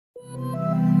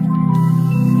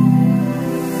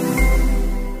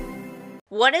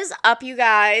What is up, you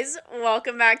guys?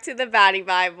 Welcome back to the Baddie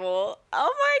Bible.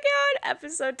 Oh my god,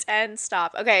 episode 10.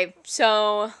 Stop. Okay,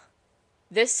 so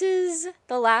this is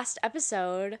the last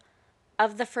episode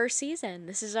of the first season.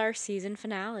 This is our season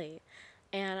finale,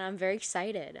 and I'm very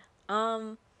excited.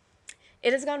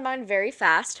 It has gone by very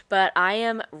fast, but I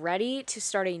am ready to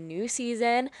start a new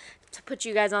season, to put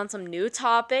you guys on some new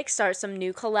topics, start some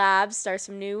new collabs, start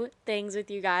some new things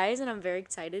with you guys, and I'm very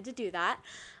excited to do that.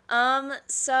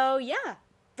 So yeah.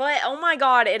 But oh my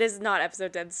god, it is not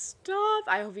episode 10. Stop.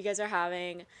 I hope you guys are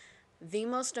having the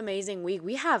most amazing week.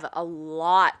 We have a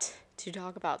lot to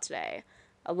talk about today.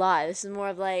 A lot. This is more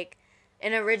of like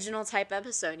an original type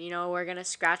episode. You know, we're going to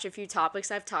scratch a few topics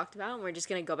I've talked about, and we're just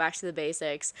going to go back to the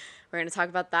basics. We're going to talk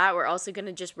about that. We're also going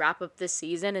to just wrap up this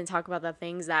season and talk about the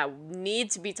things that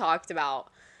need to be talked about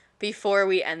before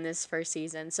we end this first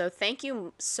season. So thank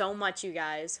you so much, you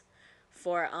guys,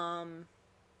 for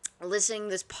listening to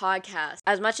this podcast.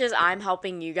 As much as I'm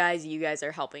helping you guys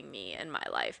are helping me in my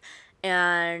life.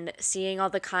 And seeing all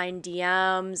the kind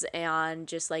DMs and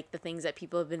just like the things that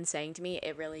people have been saying to me,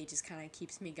 it really just kind of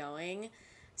keeps me going.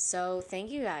 So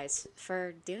thank you guys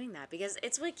for doing that, because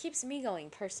it's what keeps me going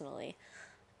personally.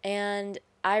 And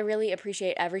I really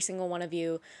appreciate every single one of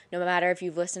you, no matter if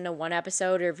you've listened to one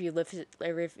episode or if you've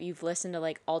listened to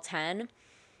like all 10.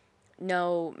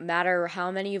 No matter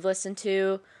how many you've listened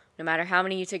to, no matter how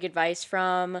many you took advice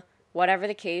from, whatever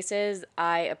the case is,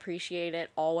 I appreciate it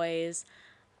always.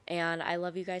 And I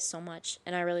love you guys so much.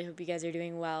 And I really hope you guys are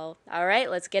doing well. All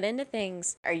right, let's get into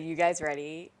things. Are you guys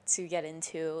ready to get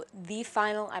into the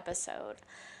final episode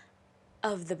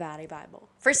of the Baddie Bible?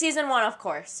 For season 1, of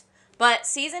course. But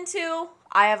season 2,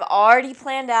 I have already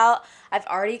planned out. I've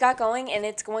already got going, and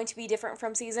it's going to be different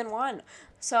from season 1.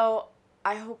 So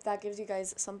I hope that gives you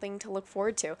guys something to look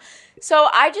forward to. So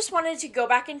I just wanted to go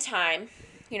back in time,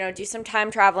 do some time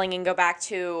traveling and go back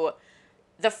to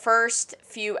the first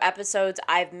few episodes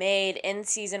I've made in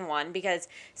season 1, because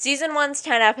season 1's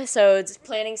 10 episodes,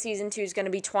 planning season 2 is going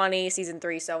to be 20, season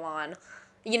 3, so on.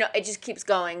 It just keeps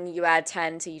going. You add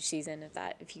 10 to each season,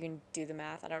 if you can do the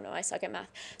math. I don't know, I suck at math.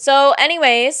 So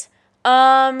anyways,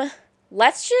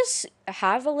 let's just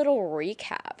have a little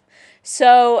recap.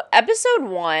 So episode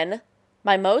 1,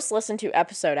 my most listened to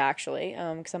episode, actually,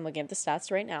 because I'm looking at the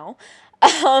stats right now.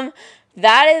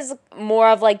 That is more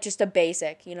of like just a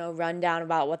basic, rundown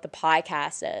about what the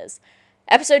podcast is.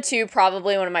 Episode 2,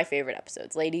 probably one of my favorite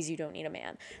episodes. Ladies, you don't need a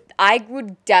man. I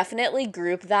would definitely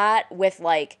group that with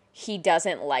like, he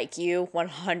doesn't like you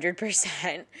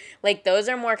 100%. Like, those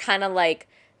are more kind of like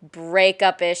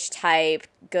breakup-ish type,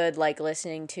 good like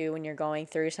listening to when you're going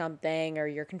through something or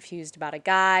you're confused about a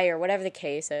guy or whatever the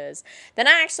case is. Then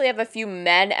I actually have a few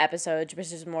men episodes,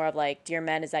 which is more of like, dear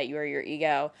men, is that you or your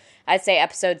ego? I'd say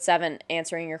episode 7,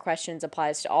 answering your questions,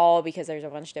 applies to all, because there's a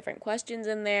bunch of different questions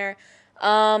in there.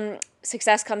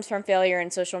 Success comes from failure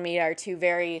and social media are 2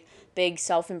 very big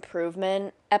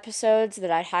self-improvement episodes that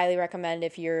I highly recommend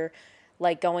if you're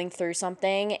like going through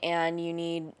something and you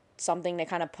need something to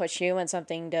kind of push you and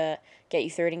something to get you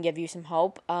through it and give you some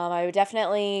hope. I would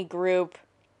definitely group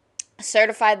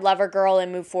Certified Lover Girl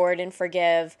and Move Forward and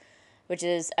Forgive, which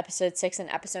is episode 6 and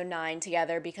episode 9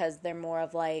 together, because they're more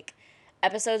of like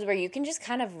episodes where you can just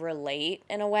kind of relate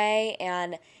in a way,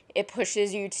 and it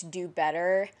pushes you to do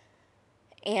better,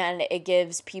 and it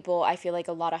gives people, I feel like,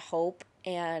 a lot of hope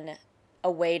and a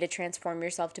way to transform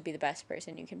yourself to be the best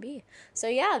person you can be. So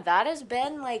yeah, that has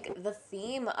been like the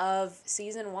theme of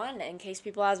season 1. In case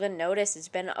people haven't noticed, it's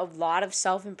been a lot of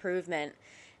self-improvement.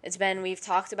 We've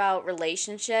talked about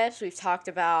relationships, we've talked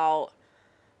about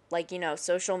like,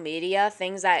 social media,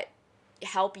 things that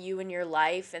help you in your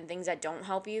life and things that don't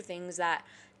help you, things that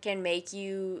can make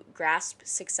you grasp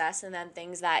success, and then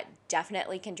things that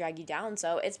definitely can drag you down.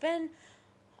 So it's been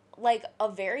like a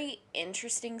very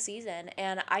interesting season,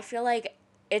 and I feel like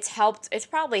it's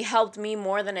probably helped me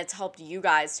more than it's helped you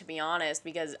guys, to be honest,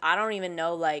 because I don't even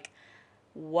know like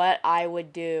what I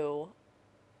would do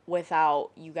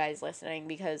without you guys listening,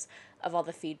 because of all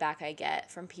the feedback I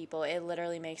get from people. It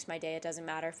literally makes my day. It doesn't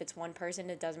matter if it's one person,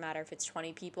 it doesn't matter if it's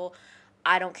 20 people.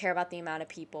 I don't care about the amount of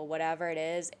people. Whatever it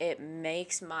is, it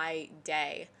makes my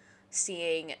day,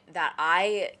 seeing that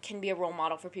I can be a role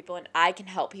model for people and I can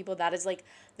help people. That is like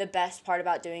the best part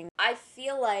about doing. I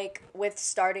feel like with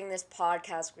starting this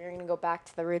podcast, we're going to go back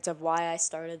to the roots of why I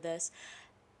started this.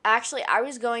 Actually, I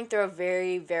was going through a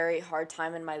very, very hard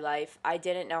time in my life. I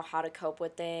didn't know how to cope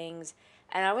with things,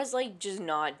 and I was like just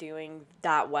not doing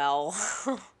that well.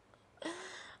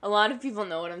 A lot of people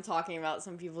know what I'm talking about.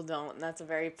 Some people don't, and that's a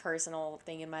very personal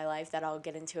thing in my life that I'll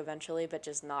get into eventually, but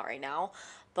just not right now.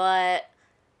 But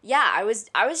yeah, I was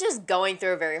just going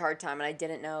through a very hard time, and I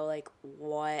didn't know like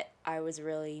what I was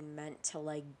really meant to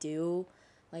like do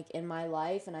like in my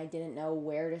life, and I didn't know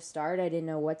where to start. I didn't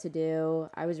know what to do.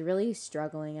 I was really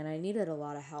struggling, and I needed a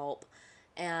lot of help.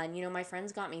 And my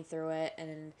friends got me through it,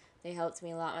 and they helped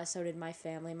me a lot. So did my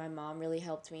family. My mom really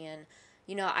helped me, and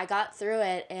I got through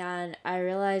it, and I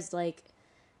realized like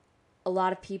a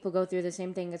lot of people go through the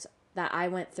same thing that I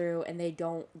went through, and they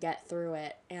don't get through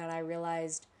it. And I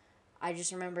realized, I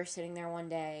just remember sitting there one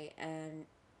day and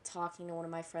talking to one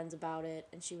of my friends about it,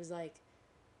 and she was like,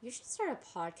 "You should start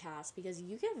a podcast because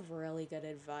you give really good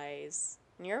advice.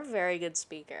 And you're a very good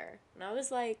speaker." And I was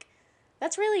like,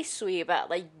 "That's really sweet, but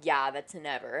like, yeah, that's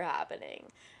never happening."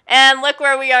 And look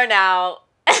where we are now.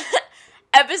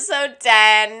 Episode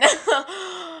 10.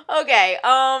 Okay,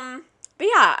 but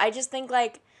yeah, I just think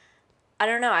like, I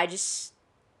don't know,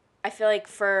 I feel like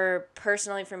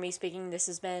personally for me speaking, this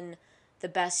has been the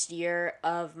best year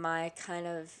of my kind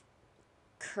of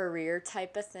career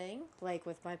type of thing, like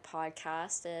with my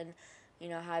podcast and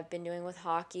how I've been doing with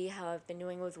hockey, how I've been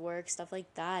doing with work, stuff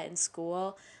like that in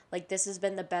school. Like this has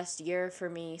been the best year for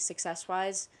me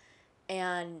success-wise,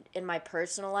 and in my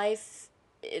personal life,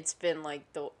 it's been like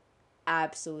the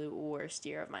absolute worst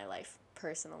year of my life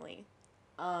personally.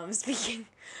 Speaking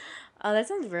that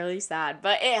sounds really sad,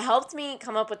 but it helped me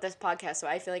come up with this podcast, so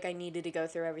I feel like I needed to go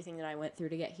through everything that I went through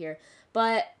to get here.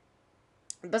 But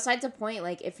besides the point,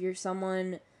 like if you're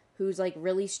someone who's like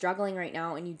really struggling right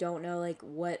now and you don't know like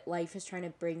what life is trying to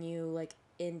bring you like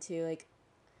into like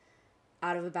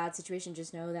out of a bad situation,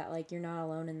 just know that like you're not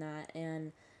alone in that,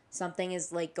 and something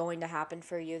is like going to happen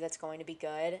for you that's going to be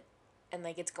good, and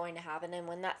like it's going to happen. And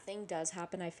when that thing does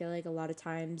happen, I feel like a lot of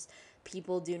times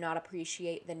people do not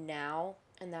appreciate the now,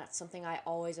 and that's something I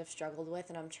always have struggled with,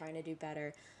 and I'm trying to do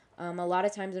better. A lot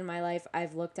of times in my life,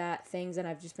 I've looked at things and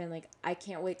I've just been like, I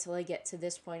can't wait till I get to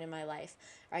this point in my life.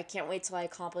 Or I can't wait till I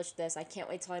accomplish this. I can't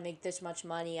wait till I make this much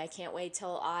money. I can't wait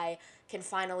till I can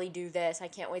finally do this. I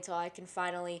can't wait till I can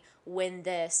finally win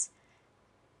this.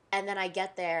 And then I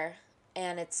get there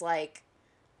and it's like,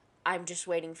 I'm just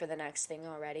waiting for the next thing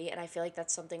already. And I feel like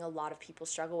that's something a lot of people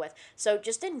struggle with. So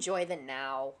just enjoy the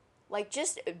now. Like,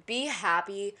 just be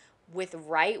happy with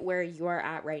right where you are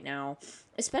at right now,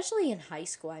 especially in high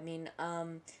school. I mean,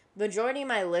 majority of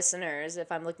my listeners,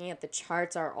 if I'm looking at the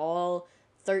charts, are all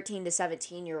 13 to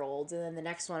 17-year-olds, and then the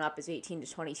next one up is 18 to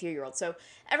 22-year-olds. So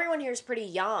everyone here is pretty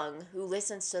young who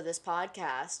listens to this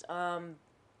podcast.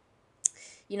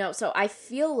 So I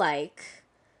feel like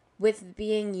with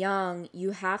being young,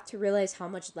 you have to realize how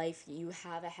much life you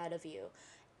have ahead of you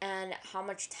and how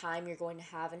much time you're going to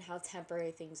have and how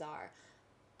temporary things are.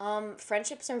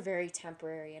 Friendships are very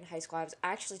temporary in high school. I was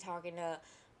actually talking to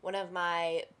one of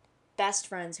my best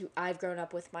friends who I've grown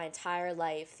up with my entire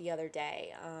life the other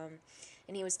day.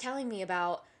 And he was telling me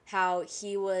about how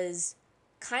he was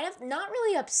kind of not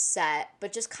really upset,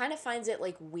 but just kind of finds it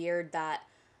like weird that,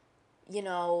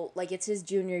 like it's his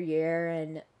junior year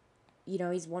and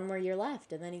he's one more year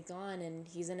left and then he's gone and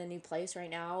he's in a new place right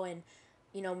now, and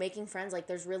making friends, like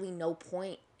there's really no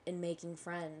point in making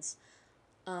friends,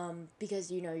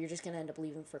 because you're just gonna end up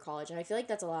leaving for college. And I feel like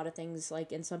that's a lot of things,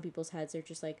 like in some people's heads, they're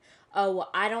just like, oh well,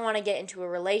 I don't want to get into a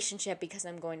relationship because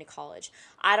I'm going to college.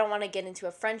 I don't want to get into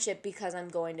a friendship because I'm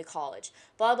going to college.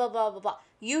 Blah blah blah blah blah.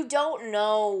 You don't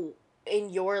know in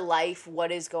your life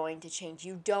what is going to change.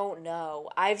 You don't know.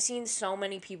 I've seen so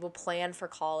many people plan for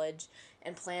college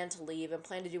and plan to leave and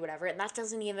plan to do whatever, and that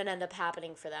doesn't even end up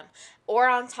happening for them. Or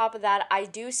on top of that, I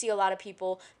do see a lot of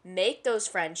people make those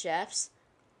friendships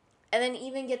and then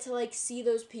even get to like see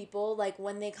those people like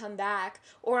when they come back,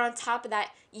 or on top of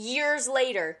that, years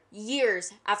later,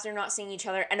 years after not seeing each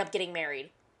other, end up getting married.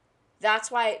 That's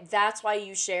why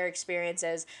you share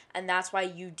experiences, and that's why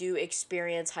you do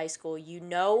experience high school.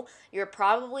 You're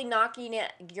probably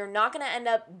you're not going to end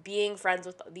up being friends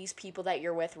with these people that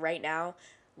you're with right now.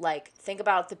 Like, think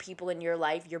about the people in your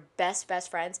life, your best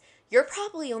friends. You're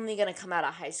probably only going to come out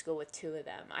of high school with two of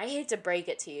them. I hate to break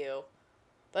it to you,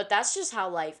 but that's just how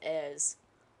life is.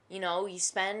 You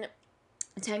spend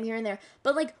time here and there.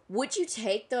 But like, would you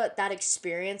take that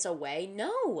experience away?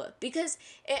 No, because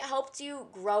it helped you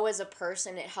grow as a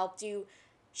person. It helped you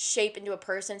shape into a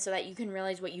person so that you can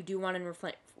realize what you do want in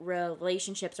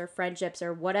relationships or friendships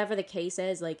or whatever the case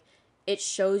is. Like, it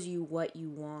shows you what you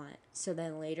want. So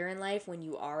then later in life, when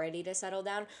you are ready to settle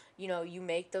down, you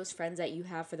make those friends that you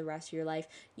have for the rest of your life.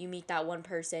 You meet that one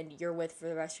person you're with for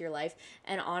the rest of your life.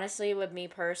 And honestly, with me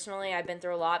personally, I've been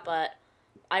through a lot, but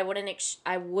I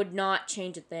would not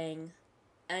change a thing.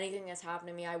 Anything that's happened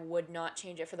to me, I would not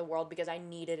change it for the world, because I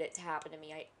needed it to happen to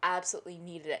me. I absolutely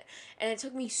needed it. And it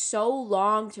took me so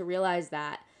long to realize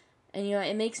that. And,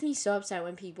 it makes me so upset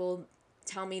when people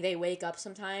tell me they wake up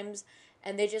sometimes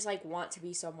and they just, want to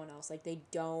be someone else. They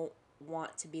don't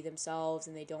want to be themselves,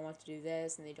 and they don't want to do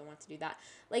this, and they don't want to do that.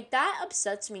 That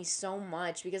upsets me so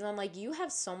much, because I'm like, you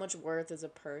have so much worth as a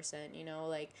person,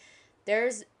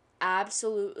 there's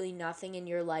absolutely nothing in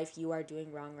your life you are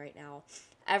doing wrong right now.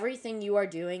 Everything you are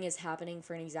doing is happening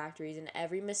for an exact reason.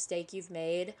 Every mistake you've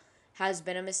made has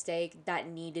been a mistake that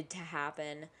needed to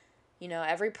happen.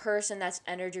 Every person that's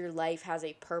entered your life has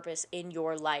a purpose in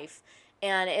your life.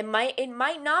 And it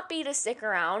might not be to stick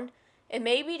around. It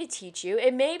may be to teach you.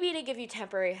 It may be to give you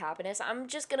temporary happiness. I'm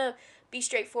just going to be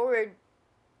straightforward.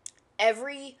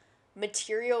 Every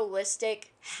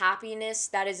materialistic happiness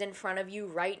that is in front of you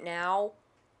right now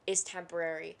is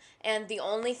temporary. And the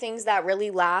only things that really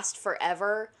last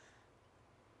forever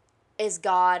is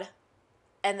God.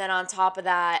 And then on top of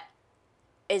that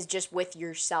is just with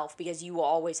yourself, because you will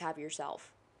always have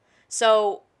yourself.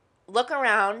 So look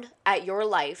around at your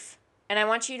life, and I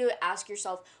want you to ask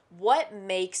yourself, what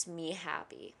makes me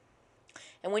happy?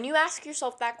 And when you ask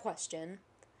yourself that question,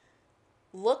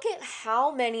 look at how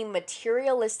many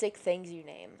materialistic things you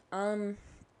name.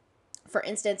 For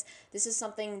instance, this is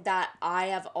something that I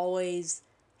have always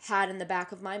had in the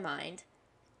back of my mind,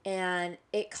 and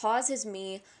it causes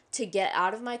me to get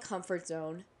out of my comfort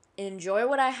zone, enjoy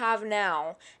what I have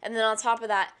now, and then on top of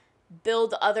that,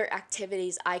 build other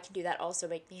activities I can do that also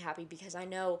make me happy, because I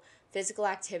know physical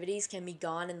activities can be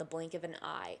gone in the blink of an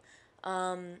eye.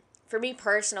 For me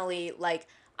personally,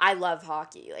 I love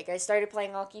hockey. I started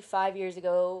playing hockey 5 years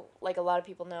ago. A lot of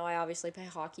people know, I obviously play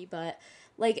hockey, but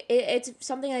it's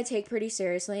something I take pretty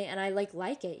seriously, and I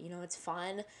like it. It's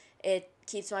fun. It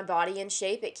keeps my body in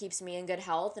shape. It keeps me in good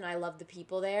health, and I love the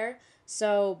people there.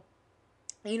 So,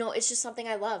 it's just something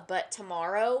I love. But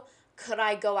tomorrow, could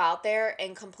I go out there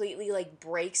and completely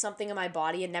break something in my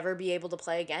body and never be able to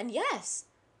play again? Yes.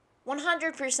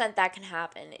 100% that can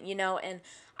happen, and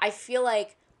I feel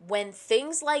like when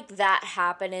things like that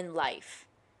happen in life,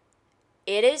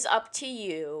 it is up to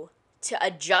you to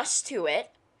adjust to it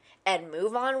and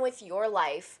move on with your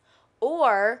life,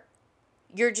 or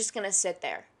you're just going to sit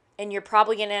there and you're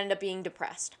probably going to end up being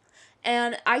depressed.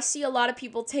 And I see a lot of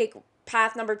people take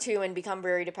path number 2 and become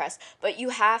very depressed, but you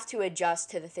have to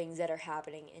adjust to the things that are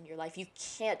happening in your life. You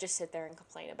can't just sit there and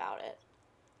complain about it.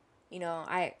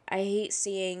 I hate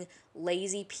seeing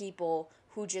lazy people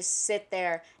who just sit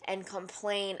there and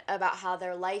complain about how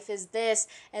their life is this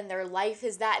and their life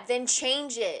is that. Then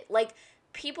change it.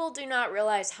 People do not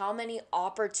realize how many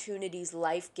opportunities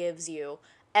life gives you.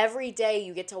 Every day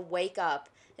you get to wake up,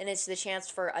 and it's the chance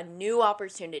for a new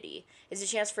opportunity. It's a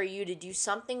chance for you to do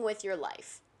something with your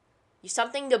life.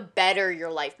 Something to better your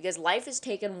life, because life is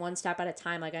taken one step at a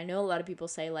time. I know a lot of people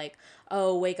say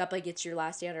oh, wake up it's your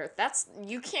last day on earth.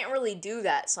 You can't really do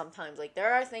that sometimes.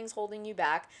 There are things holding you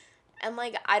back, and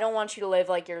I don't want you to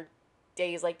live your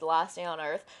days the last day on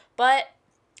earth, but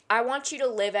I want you to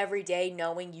live every day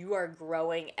knowing you are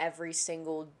growing every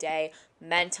single day,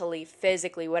 mentally,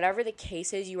 physically, whatever the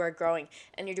case is, you are growing,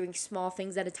 and you're doing small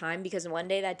things at a time, because one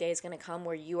day that day is going to come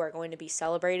where you are going to be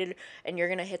celebrated, and you're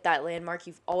going to hit that landmark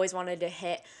you've always wanted to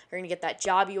hit. You're going to get that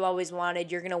job you always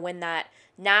wanted. You're going to win that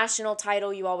national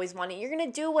title you always wanted. You're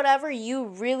going to do whatever you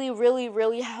really, really,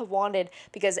 really have wanted,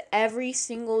 because every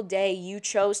single day you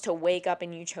chose to wake up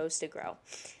and you chose to grow.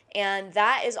 And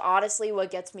that is honestly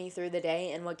what gets me through the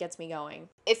day and what gets me going.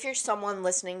 If you're someone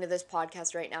listening to this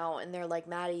podcast right now and they're like,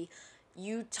 Maddie,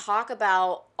 you talk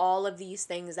about all of these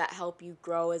things that help you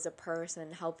grow as a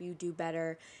person, help you do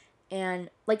better. And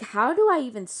how do I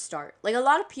even start? A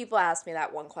lot of people ask me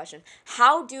that one question.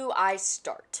 How do I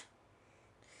start?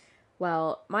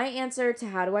 Well, my answer to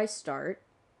how do I start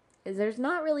is there's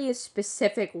not really a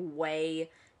specific way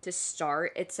to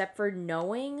start, except for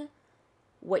knowing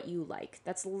what you like.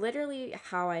 That's literally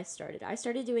how I started. I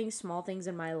started doing small things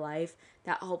in my life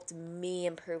that helped me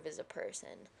improve as a person.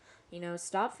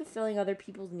 Stop fulfilling other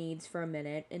people's needs for a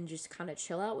minute and just kind of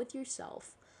chill out with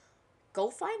yourself. Go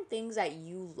find things that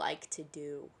you like to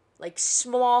do.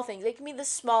 Small things. They can be the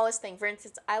smallest thing. For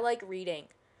instance, I like reading.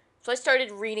 So I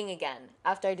started reading again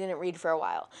after I didn't read for a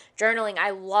while. Journaling,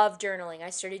 I love journaling. I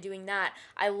started doing that.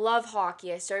 I love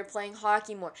hockey. I started playing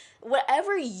hockey more.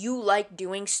 Whatever you like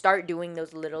doing, start doing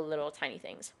those little tiny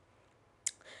things.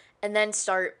 And then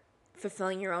start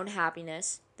fulfilling your own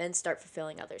happiness. Then start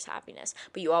fulfilling others' happiness.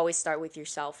 But you always start with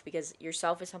yourself, because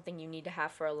yourself is something you need to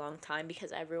have for a long time,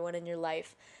 because everyone in your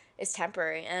life is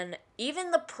temporary. And even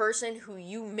the person who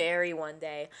you marry one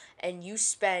day and you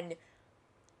spend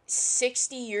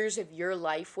 60 years of your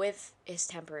life with is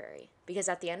temporary, because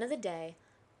at the end of the day,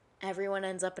 everyone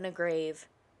ends up in a grave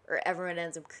or everyone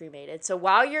ends up cremated. So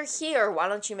while you're here, why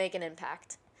don't you make an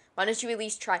impact? Why don't you at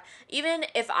least try? Even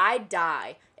if I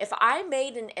die, if I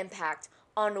made an impact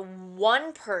on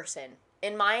one person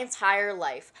in my entire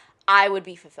life, I would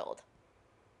be fulfilled.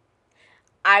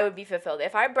 I would be fulfilled.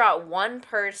 If I brought one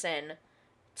person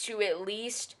to at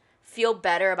least feel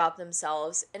better about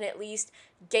themselves and at least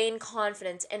gain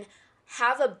confidence and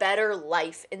have a better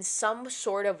life in some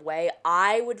sort of way,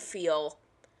 I would feel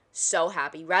so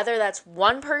happy. Whether that's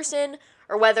one person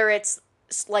or whether it's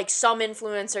like some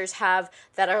influencers have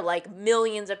that are like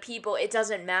millions of people, it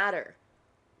doesn't matter.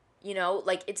 You know,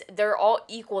 like they're all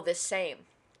equal the same.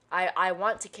 I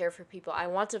want to care for people. I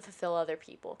want to fulfill other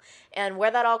people. And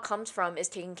where that all comes from is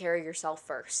taking care of yourself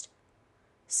first.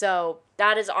 So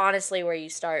that is honestly where you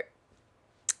start.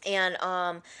 And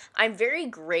I'm very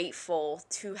grateful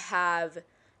to have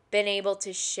been able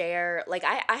to share. Like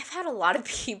I've had a lot of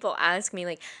people ask me,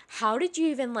 like, how did you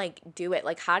even like do it?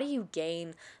 Like, how do you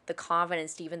gain the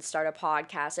confidence to even start a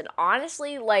podcast? And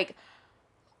honestly, like,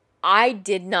 I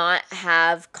did not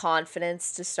have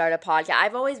confidence to start a podcast.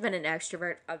 I've always been an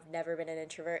extrovert. I've never been an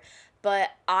introvert. But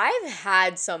I've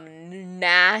had some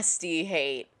nasty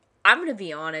hate. I'm going to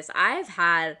be honest. I've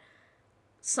had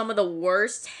some of the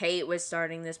worst hate with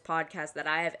starting this podcast that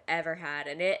I have ever had.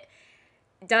 And it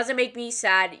does it make me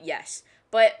sad? Yes.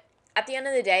 But at the end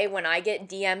of the day, when I get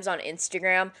DMs on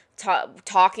Instagram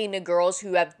talking to girls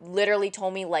who have literally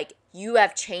told me, like, you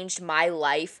have changed my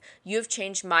life. You have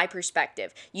changed my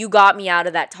perspective. You got me out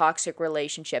of that toxic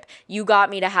relationship. You got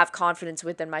me to have confidence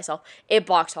within myself. It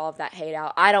blocks all of that hate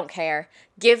out. I don't care.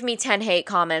 Give me 10 hate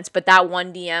comments, but that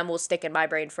one DM will stick in my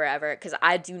brain forever because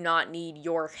I do not need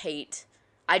your hate.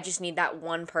 I just need that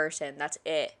one person. That's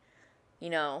it. You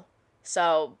know?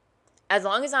 So as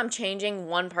long as I'm changing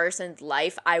one person's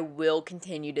life, I will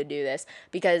continue to do this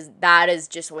because that is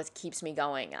just what keeps me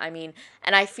going. I mean,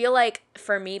 and I feel like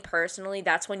for me personally,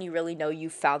 that's when you really know you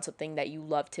found something that you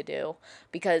love to do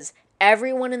because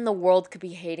everyone in the world could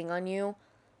be hating on you,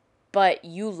 but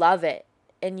you love it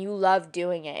and you love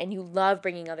doing it and you love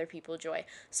bringing other people joy.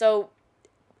 So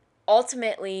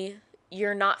ultimately,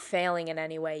 you're not failing in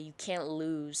any way. You can't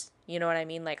lose. You know what I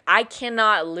mean? Like, I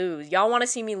cannot lose. Y'all want to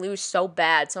see me lose so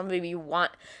bad. Some of you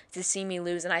want to see me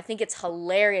lose. And I think it's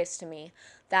hilarious to me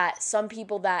that some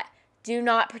people that do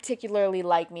not particularly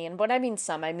like me, and when I mean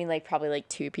some, I mean like probably like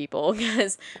 2 people,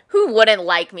 because who wouldn't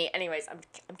like me? Anyways,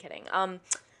 I'm kidding.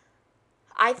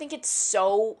 I think it's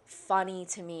so funny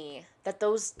to me that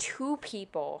those 2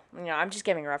 people, you know, I'm just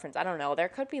giving a reference. I don't know. There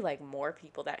could be like more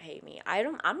people that hate me.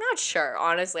 I'm not sure,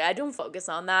 honestly. I don't focus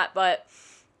on that, but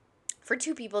for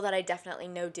 2 people that I definitely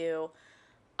know do,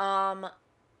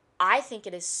 I think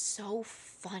it is so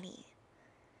funny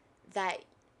that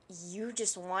you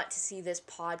just want to see this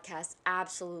podcast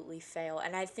absolutely fail.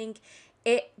 And I think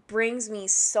it brings me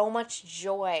so much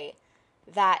joy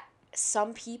that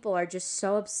some people are just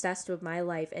so obsessed with my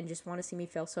life and just want to see me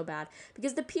fail so bad.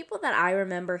 Because the people that I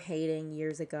remember hating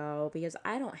years ago, because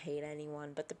I don't hate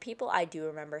anyone, but the people I do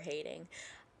remember hating,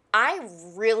 I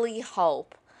really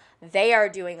hope they are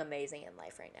doing amazing in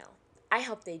life right now. I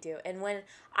hope they do. And when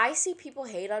I see people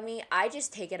hate on me, I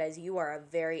just take it as you are a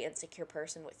very insecure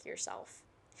person with yourself.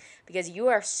 Because you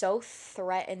are so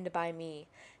threatened by me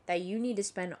that you need to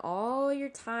spend all your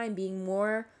time being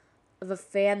more of a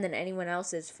fan than anyone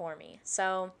else is for me.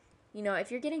 So, you know, if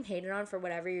you're getting hated on for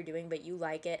whatever you're doing but you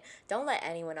like it, don't let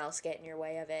anyone else get in your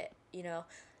way of it. You know,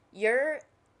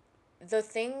 the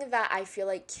thing that I feel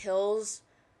like kills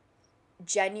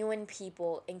genuine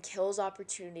people and kills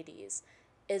opportunities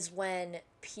is when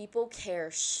people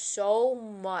care so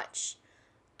much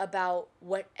about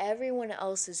what everyone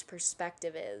else's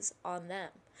perspective is on them.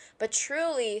 But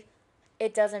truly,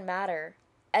 it doesn't matter.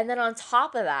 And then on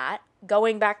top of that,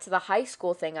 going back to the high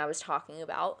school thing I was talking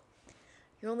about,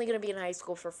 you're only going to be in high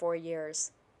school for 4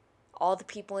 years. All the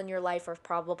people in your life are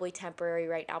probably temporary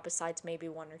right now, besides maybe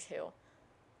 1 or 2.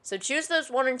 So choose those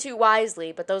 1 or 2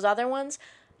 wisely, but those other ones,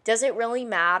 does it really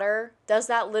matter? Does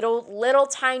that little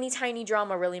tiny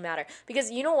drama really matter?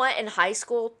 Because you know what? In high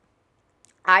school,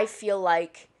 I feel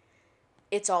like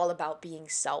it's all about being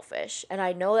selfish. And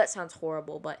I know that sounds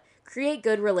horrible, but create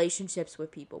good relationships with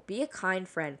people. Be a kind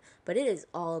friend. But it is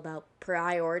all about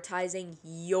prioritizing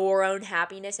your own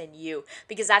happiness and you.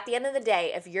 Because at the end of the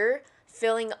day, if you're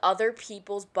filling other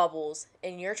people's bubbles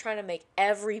and you're trying to make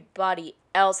everybody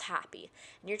else happy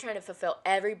and you're trying to fulfill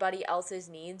everybody else's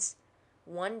needs,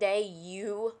 one day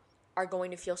you are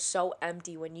going to feel so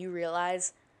empty when you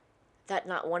realize that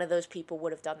not one of those people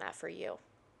would have done that for you.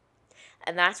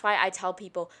 And that's why I tell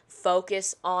people,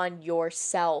 focus on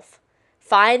yourself.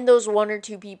 Find those one or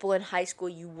two people in high school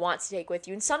you want to take with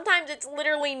you. And sometimes it's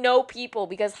literally no people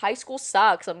because high school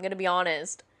sucks, I'm going to be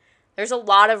honest. There's a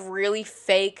lot of really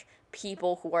fake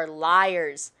people who are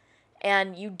liars,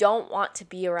 and you don't want to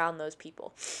be around those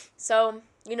people. So,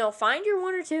 find your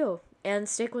one or two and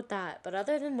stick with that. But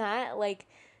other than that,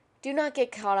 do not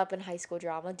get caught up in high school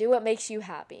drama. Do what makes you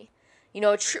happy.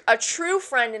 A true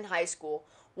friend in high school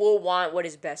will want what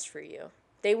is best for you.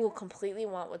 They will completely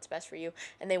want what's best for you,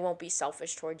 and they won't be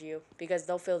selfish toward you because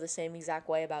they'll feel the same exact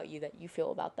way about you that you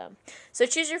feel about them. So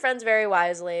choose your friends very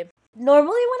wisely. Normally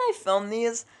when I film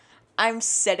these, I'm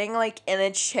sitting, in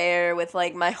a chair with,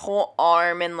 my whole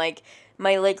arm and, my,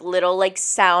 little,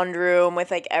 sound room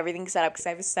with, everything set up because I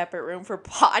have a separate room for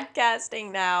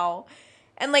podcasting now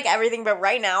and, everything. But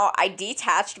right now, I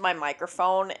detached my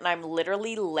microphone and I'm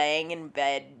literally laying in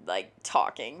bed,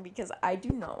 talking because I do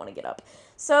not want to get up.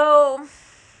 So,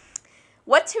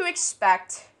 what to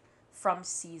expect from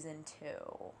season 2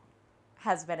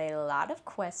 has been a lot of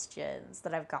questions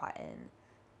that I've gotten.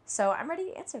 So I'm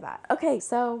ready to answer that. Okay,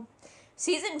 so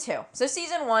season 2. So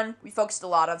season 1, we focused a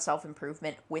lot on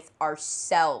self-improvement with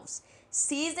ourselves.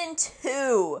 Season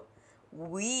 2,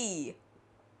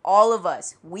 all of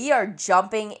us, we are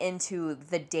jumping into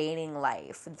the dating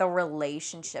life, the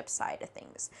relationship side of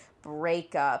things,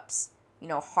 breakups,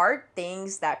 hard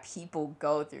things that people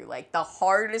go through. The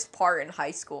hardest part in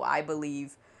high school, I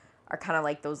believe, are kind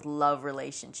of those love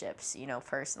relationships,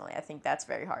 personally. I think that's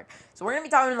very hard. So we're going to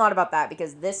be talking a lot about that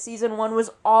because this season 1 was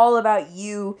all about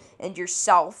you and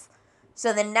yourself.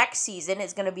 So the next season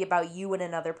is going to be about you and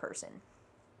another person.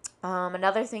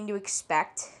 Another thing to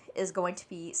expect is going to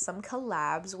be some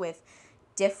collabs with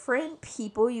different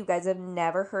people you guys have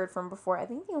never heard from before. I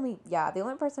think the only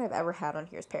person I've ever had on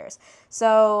here is Paris.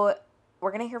 So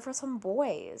we're going to hear from some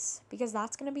boys because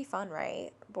that's going to be fun,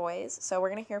 right? Boys. So we're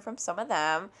going to hear from some of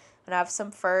them and have some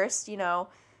first,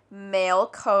 male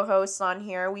co-hosts on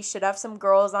here. We should have some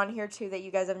girls on here too that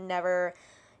you guys have never,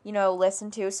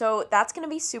 listened to. So that's going to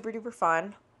be super duper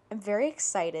fun. I'm very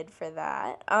excited for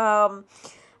that.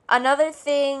 Another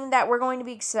thing that we're going to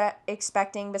be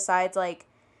expecting besides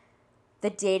the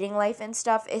dating life and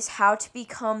stuff is how to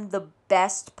become the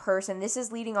best person. This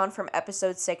is leading on from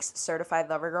episode 6, Certified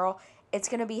Lover Girl. It's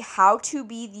going to be how to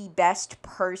be the best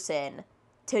person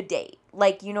to date.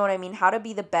 You know what I mean? How to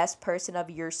be the best person of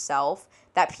yourself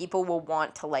that people will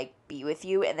want to, be with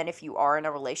you. And then if you are in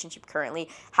a relationship currently,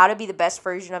 how to be the best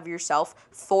version of yourself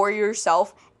for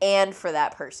yourself and for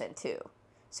that person, too.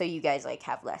 So you guys,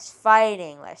 have less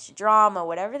fighting, less drama,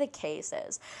 whatever the case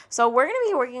is. So we're going to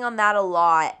be working on that a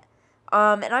lot.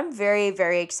 And I'm very,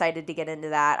 very excited to get into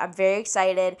that. I'm very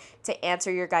excited to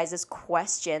answer your guys'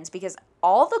 questions because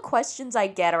all the questions I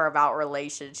get are about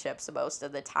relationships most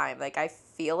of the time. I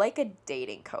feel like a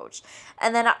dating coach.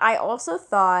 And then I also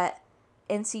thought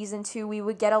in season 2 we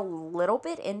would get a little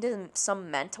bit into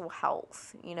some mental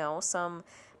health, some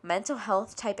mental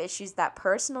health type issues that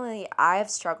personally I've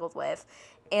struggled with.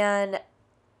 And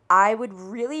I would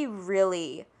really,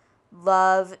 really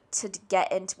love to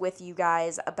get into with you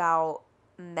guys about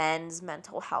men's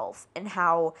mental health and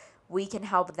how we can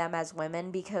help them as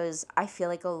women because I feel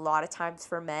like a lot of times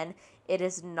for men it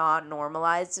is not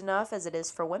normalized enough as it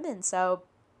is for women. So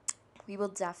we will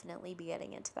definitely be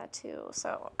getting into that too.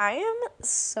 So I am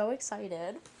so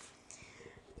excited.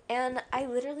 And I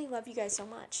literally love you guys so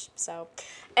much. So,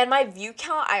 and my view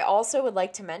count, I also would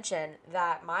like to mention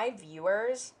that my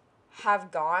viewers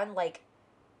have gone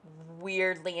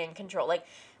weirdly in control.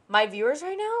 My viewers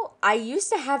right now, I used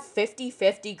to have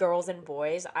 50-50 girls and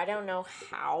boys. I don't know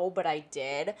how, but I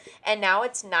did. And now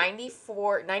it's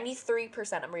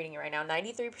 93%, I'm reading it right now,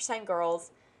 93%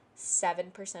 girls,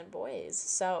 7% boys.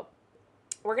 So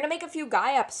we're going to make a few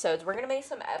guy episodes. We're going to make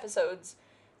some episodes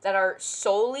that are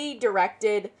solely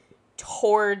directed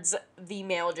towards the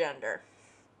male gender,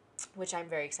 which I'm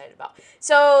very excited about.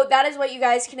 So that is what you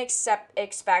guys can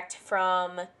expect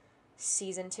from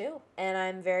season 2, and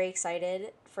I'm very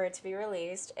excited for it to be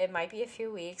released. It might be a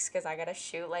few weeks because I gotta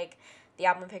shoot the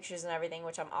album pictures and everything,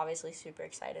 which I'm obviously super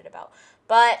excited about,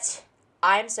 but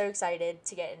I'm so excited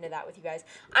to get into that with you guys.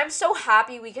 I'm so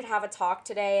happy we could have a talk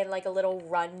today and a little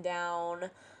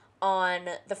rundown on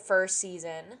the first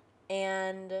season,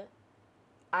 and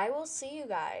I will see you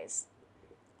guys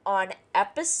on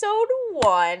episode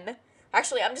 1.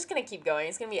 Actually, I'm just going to keep going.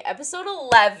 It's going to be episode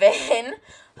 11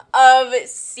 of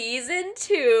season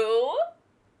 2.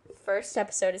 First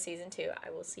episode of season 2.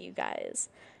 I will see you guys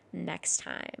next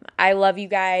time. I love you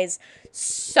guys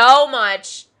so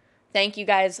much. Thank you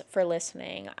guys for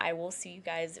listening. I will see you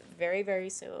guys very, very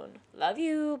soon. Love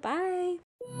you. Bye.